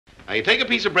Now, you take a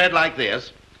piece of bread like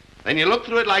this, then you look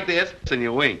through it like this, and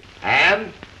you wink.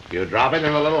 And you drop it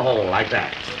in a little hole like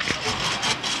that.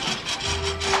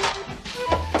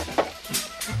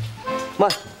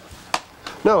 What?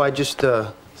 No, I just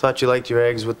thought you liked your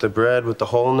eggs with the bread with the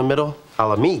hole in the middle, a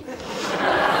la me.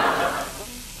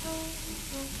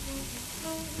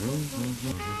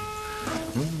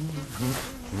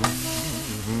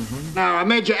 Now, I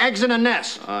made you eggs in a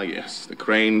nest. Ah, yes, the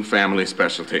Crane family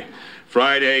specialty.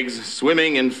 Fried eggs,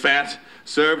 swimming in fat,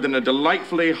 served in a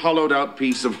delightfully hollowed-out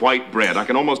piece of white bread. I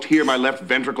can almost hear my left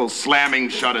ventricle slamming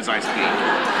shut as I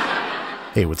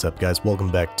speak. Hey, what's up, guys? Welcome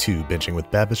back to Binging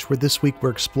with Babish, where this week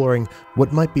we're exploring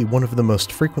what might be one of the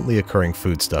most frequently occurring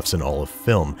foodstuffs in all of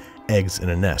film, eggs in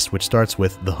a nest, which starts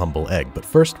with the humble egg. But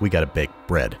first, we gotta bake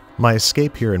bread. My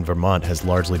escape here in Vermont has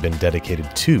largely been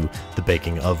dedicated to the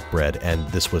baking of bread, and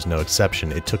this was no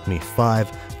exception. It took me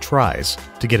 5 tries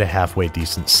to get a halfway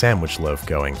decent sandwich loaf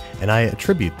going, and I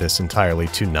attribute this entirely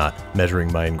to not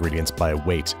measuring my ingredients by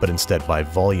weight, but instead by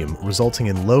volume, resulting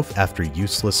in loaf after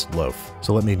useless loaf.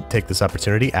 So let me take this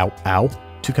opportunity,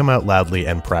 to come out loudly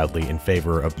and proudly in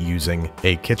favor of using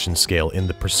a kitchen scale in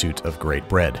the pursuit of great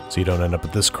bread, so you don't end up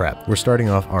with this crap. We're starting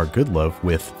off our good loaf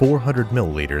with 400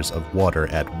 milliliters of water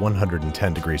at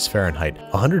 110 degrees Fahrenheit,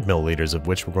 100 milliliters of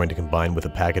which we're going to combine with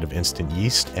a packet of instant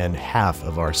yeast and half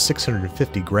of our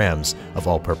 650 grams of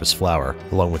all-purpose flour,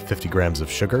 along with 50 grams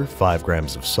of sugar, 5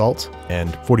 grams of salt,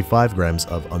 and 45 grams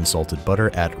of unsalted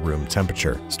butter at room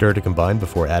temperature. Stir to combine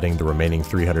before adding the remaining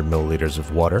 300 milliliters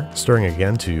of water, stirring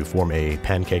again to form a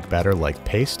pancake batter like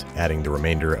paste, adding the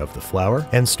remainder of the flour,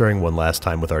 and stirring one last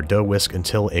time with our dough whisk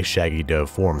until a shaggy dough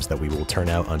forms that we will turn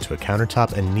out onto a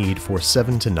countertop and knead for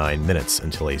 7 to 9 minutes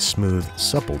until a smooth,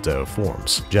 supple dough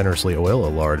forms. Generously oil a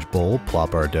large bowl,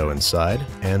 plop our dough inside,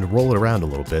 and roll it around a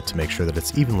little bit to make sure that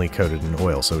it's evenly coated in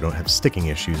oil so we don't have sticking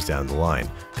issues down the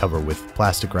line. Cover with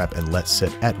plastic wrap and let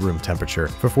sit at room temperature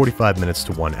for 45 minutes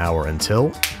to 1 hour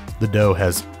until the dough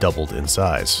has doubled in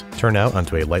size. Turn out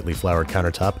onto a lightly floured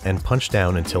countertop and punch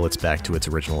down until it's back to its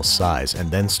original size, and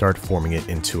then start forming it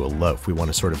into a loaf. We want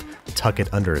to sort of tuck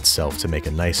it under itself to make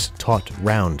a nice, taut,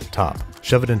 round top.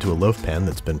 Shove it into a loaf pan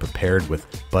that's been prepared with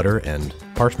butter and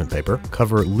parchment paper.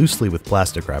 Cover loosely with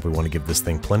plastic wrap. We want to give this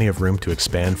thing plenty of room to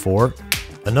expand for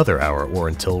another hour or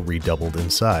until redoubled in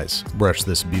size. Brush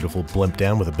this beautiful blimp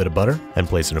down with a bit of butter and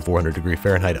place in a 400 degree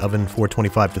Fahrenheit oven for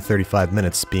 25 to 35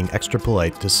 minutes, being extra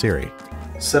polite to Siri.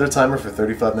 Set a timer for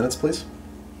 35 minutes, please.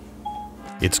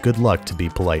 It's good luck to be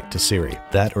polite to Siri.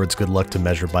 That, or it's good luck to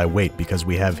measure by weight, because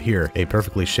we have here a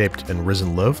perfectly shaped and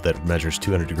risen loaf that measures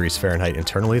 200 degrees Fahrenheit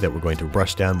internally that we're going to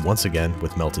brush down once again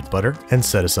with melted butter and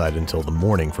set aside until the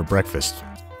morning for breakfast,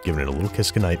 giving it a little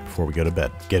kiss goodnight before we go to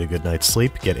bed. Get a good night's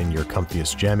sleep, get in your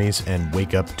comfiest jammies, and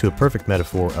wake up to a perfect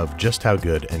metaphor of just how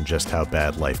good and just how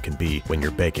bad life can be when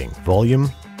you're baking. Volume,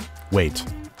 weight,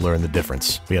 learn the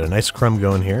difference. We got a nice crumb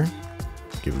going here.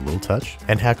 Give it a little touch,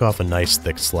 and hack off a nice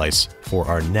thick slice for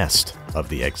our nest of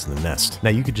the eggs in the nest. Now,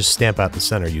 you could just stamp out the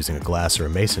center using a glass or a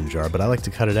mason jar, but I like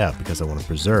to cut it out because I want to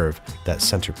preserve that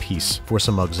center piece for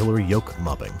some auxiliary yolk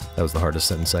mopping. That was the hardest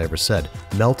sentence I ever said.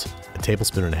 Melt a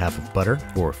tablespoon and a half of butter,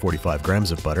 or 45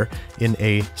 grams of butter, in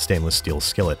a stainless steel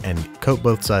skillet, and coat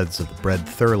both sides of the bread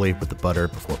thoroughly with the butter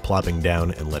before plopping down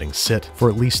and letting sit for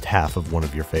at least half of one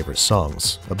of your favorite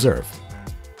songs. Observe.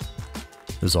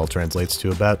 This all translates to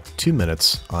about 2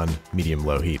 minutes on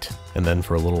medium-low heat. And then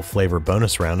for a little flavor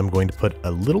bonus round, I'm going to put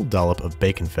a little dollop of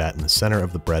bacon fat in the center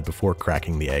of the bread before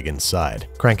cracking the egg inside.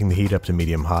 Cranking the heat up to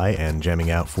medium-high and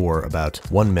jamming out for about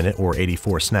 1 minute or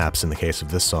 84 snaps in the case of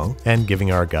this song, and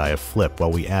giving our guy a flip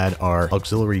while we add our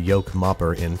auxiliary yolk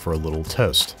mopper in for a little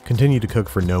toast. Continue to cook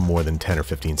for no more than 10 or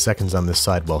 15 seconds on this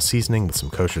side while seasoning with some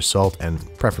kosher salt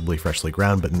and preferably freshly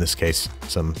ground, but in this case,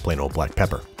 some plain old black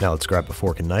pepper. Now let's grab a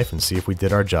fork and knife and see if we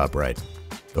did our job right.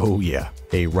 Oh yeah,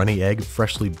 a runny egg,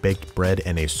 freshly baked bread,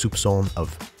 and a soupçon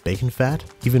of bacon fat?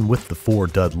 Even with the 4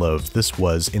 dud loaves, this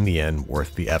was, in the end,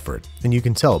 worth the effort. And you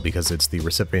can tell because it's the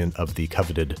recipient of the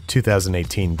coveted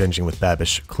 2018 Binging with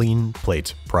Babish Clean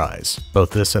Plate Prize. Both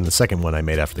this and the second one I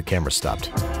made after the camera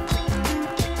stopped.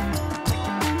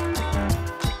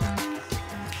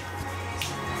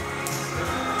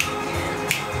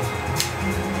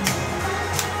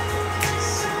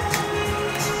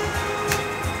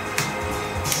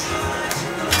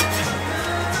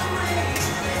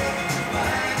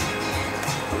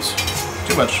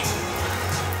 Too much.